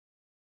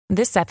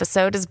This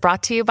episode is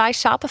brought to you by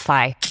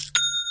Shopify.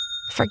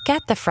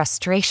 Forget the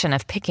frustration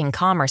of picking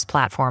commerce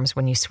platforms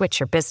when you switch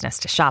your business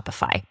to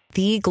Shopify,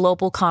 the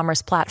global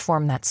commerce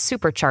platform that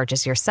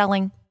supercharges your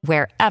selling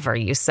wherever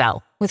you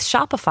sell. With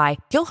Shopify,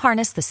 you'll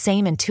harness the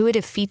same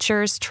intuitive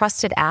features,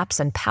 trusted apps,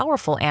 and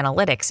powerful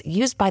analytics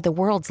used by the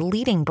world's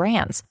leading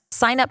brands.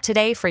 Sign up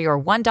today for your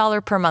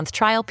 $1 per month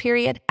trial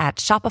period at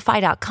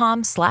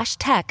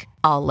shopify.com/tech,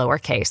 all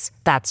lowercase.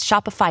 That's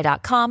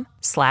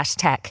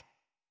shopify.com/tech.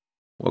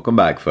 Welcome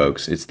back,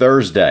 folks. It's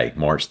Thursday,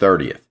 March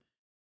 30th.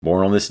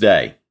 Born on this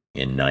day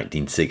in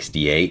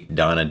 1968,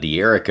 Donna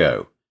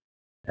D'Errico,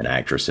 an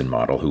actress and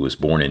model who was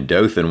born in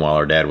Dothan while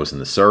her dad was in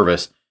the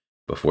service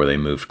before they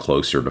moved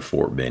closer to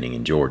Fort Benning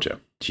in Georgia.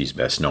 She's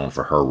best known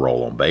for her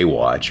role on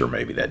Baywatch, or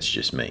maybe that's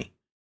just me.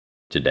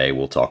 Today,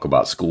 we'll talk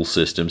about school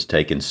systems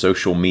taking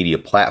social media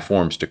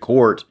platforms to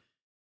court,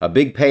 a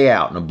big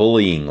payout in a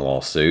bullying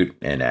lawsuit,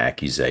 and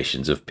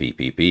accusations of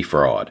PPP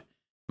fraud.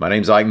 My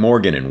name's Ike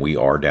Morgan, and we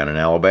are down in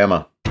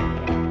Alabama.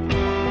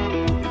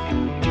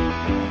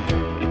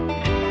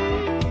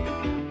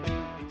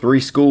 Three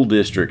school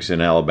districts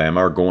in Alabama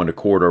are going to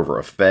court over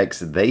effects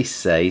they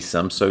say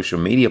some social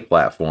media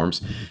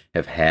platforms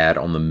have had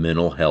on the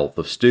mental health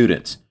of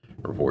students,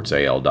 reports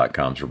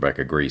AL.com's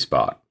Rebecca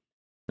Griesbach.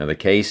 Now, the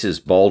case is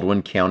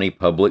Baldwin County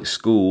Public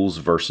Schools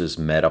versus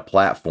Meta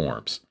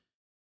Platforms.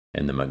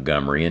 And the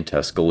Montgomery and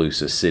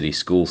Tuscaloosa city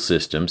school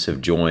systems have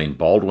joined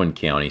Baldwin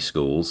County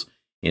schools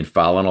in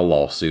filing a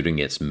lawsuit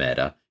against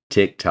Meta,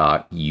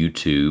 TikTok,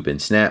 YouTube, and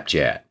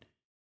Snapchat.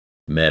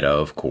 Meta,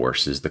 of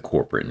course, is the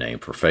corporate name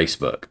for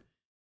Facebook.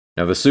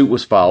 Now, the suit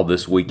was filed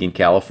this week in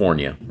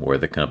California, where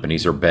the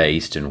companies are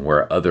based and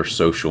where other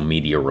social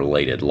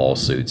media-related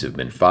lawsuits have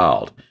been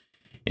filed.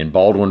 In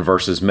Baldwin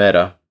versus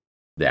Meta,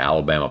 the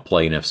Alabama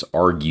plaintiffs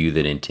argue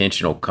that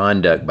intentional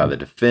conduct by the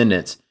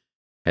defendants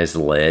has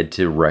led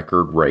to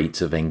record rates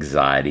of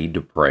anxiety,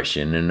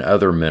 depression, and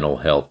other mental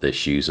health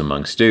issues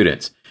among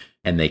students,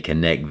 and they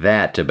connect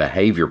that to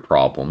behavior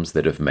problems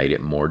that have made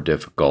it more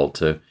difficult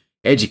to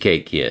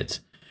educate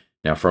kids.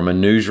 Now, from a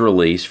news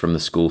release from the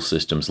school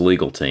system's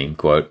legal team,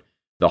 quote,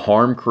 "The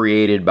harm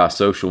created by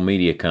social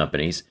media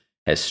companies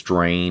has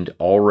strained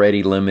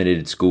already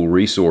limited school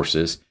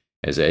resources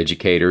as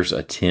educators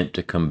attempt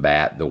to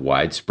combat the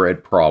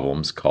widespread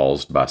problems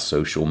caused by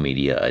social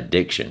media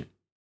addiction."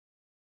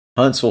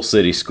 Huntsville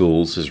City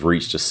Schools has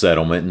reached a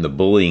settlement in the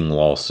bullying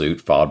lawsuit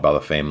filed by the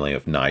family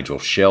of Nigel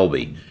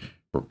Shelby,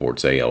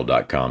 reports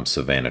AL.com's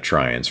Savannah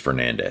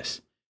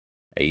Tryons-Fernandez.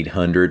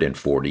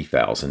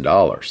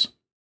 $840,000.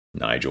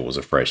 Nigel was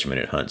a freshman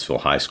at Huntsville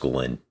High School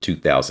in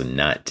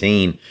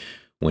 2019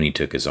 when he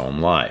took his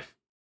own life.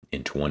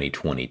 In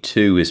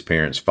 2022, his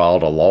parents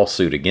filed a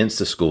lawsuit against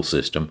the school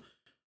system,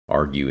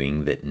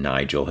 arguing that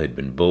Nigel had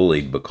been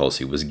bullied because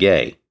he was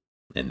gay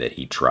and that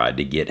he tried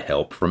to get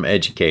help from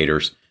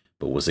educators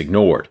but was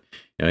ignored.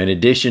 Now, in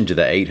addition to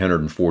the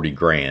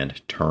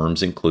 $840,000,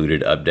 terms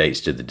included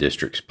updates to the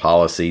district's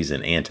policies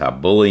and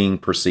anti-bullying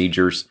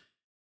procedures,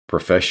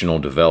 professional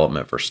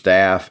development for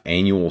staff,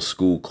 annual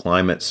school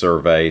climate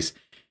surveys,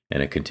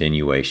 and a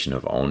continuation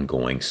of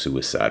ongoing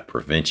suicide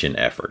prevention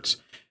efforts.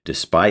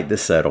 Despite the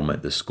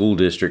settlement, the school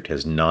district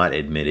has not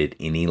admitted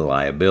any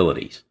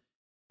liabilities,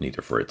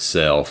 neither for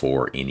itself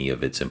or any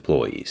of its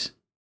employees.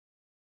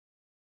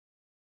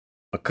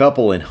 A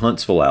couple in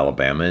Huntsville,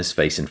 Alabama, is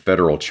facing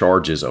federal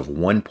charges of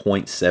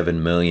 $1.7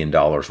 million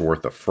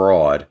worth of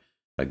fraud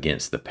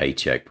against the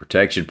Paycheck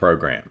Protection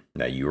Program.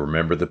 Now, you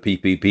remember the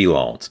PPP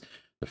loans,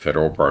 the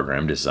federal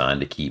program designed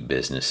to keep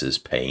businesses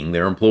paying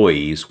their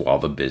employees while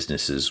the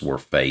businesses were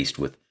faced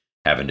with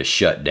having to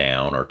shut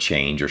down or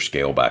change or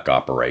scale back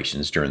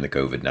operations during the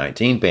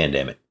COVID-19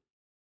 pandemic.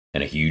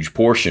 And a huge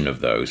portion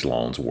of those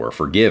loans were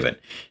forgiven.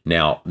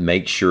 Now,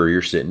 make sure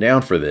you're sitting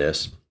down for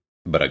this,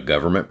 but a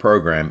government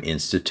program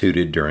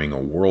instituted during a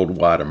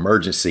worldwide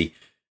emergency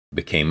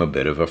became a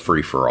bit of a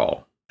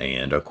free-for-all,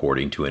 and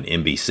according to an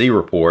NBC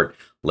report,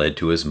 led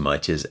to as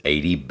much as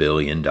 $80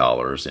 billion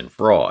in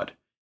fraud.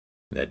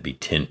 That'd be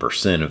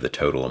 10% of the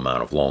total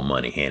amount of loan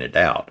money handed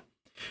out.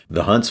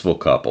 The Huntsville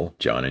couple,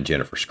 John and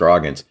Jennifer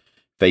Scroggins,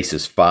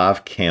 faces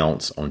 5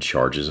 counts on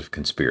charges of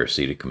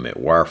conspiracy to commit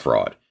wire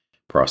fraud.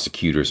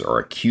 Prosecutors are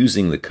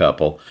accusing the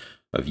couple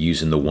of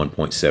using the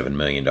 $1.7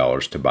 million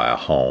to buy a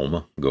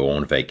home, go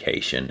on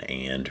vacation,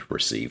 and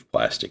receive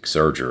plastic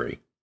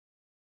surgery.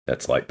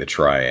 That's like the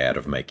triad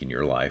of making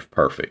your life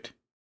perfect.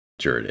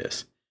 Sure it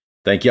is.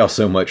 Thank y'all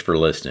so much for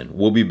listening.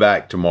 We'll be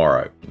back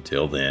tomorrow.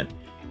 Until then,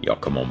 y'all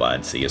come on by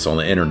and see us on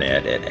the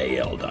internet at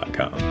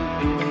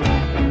al.com.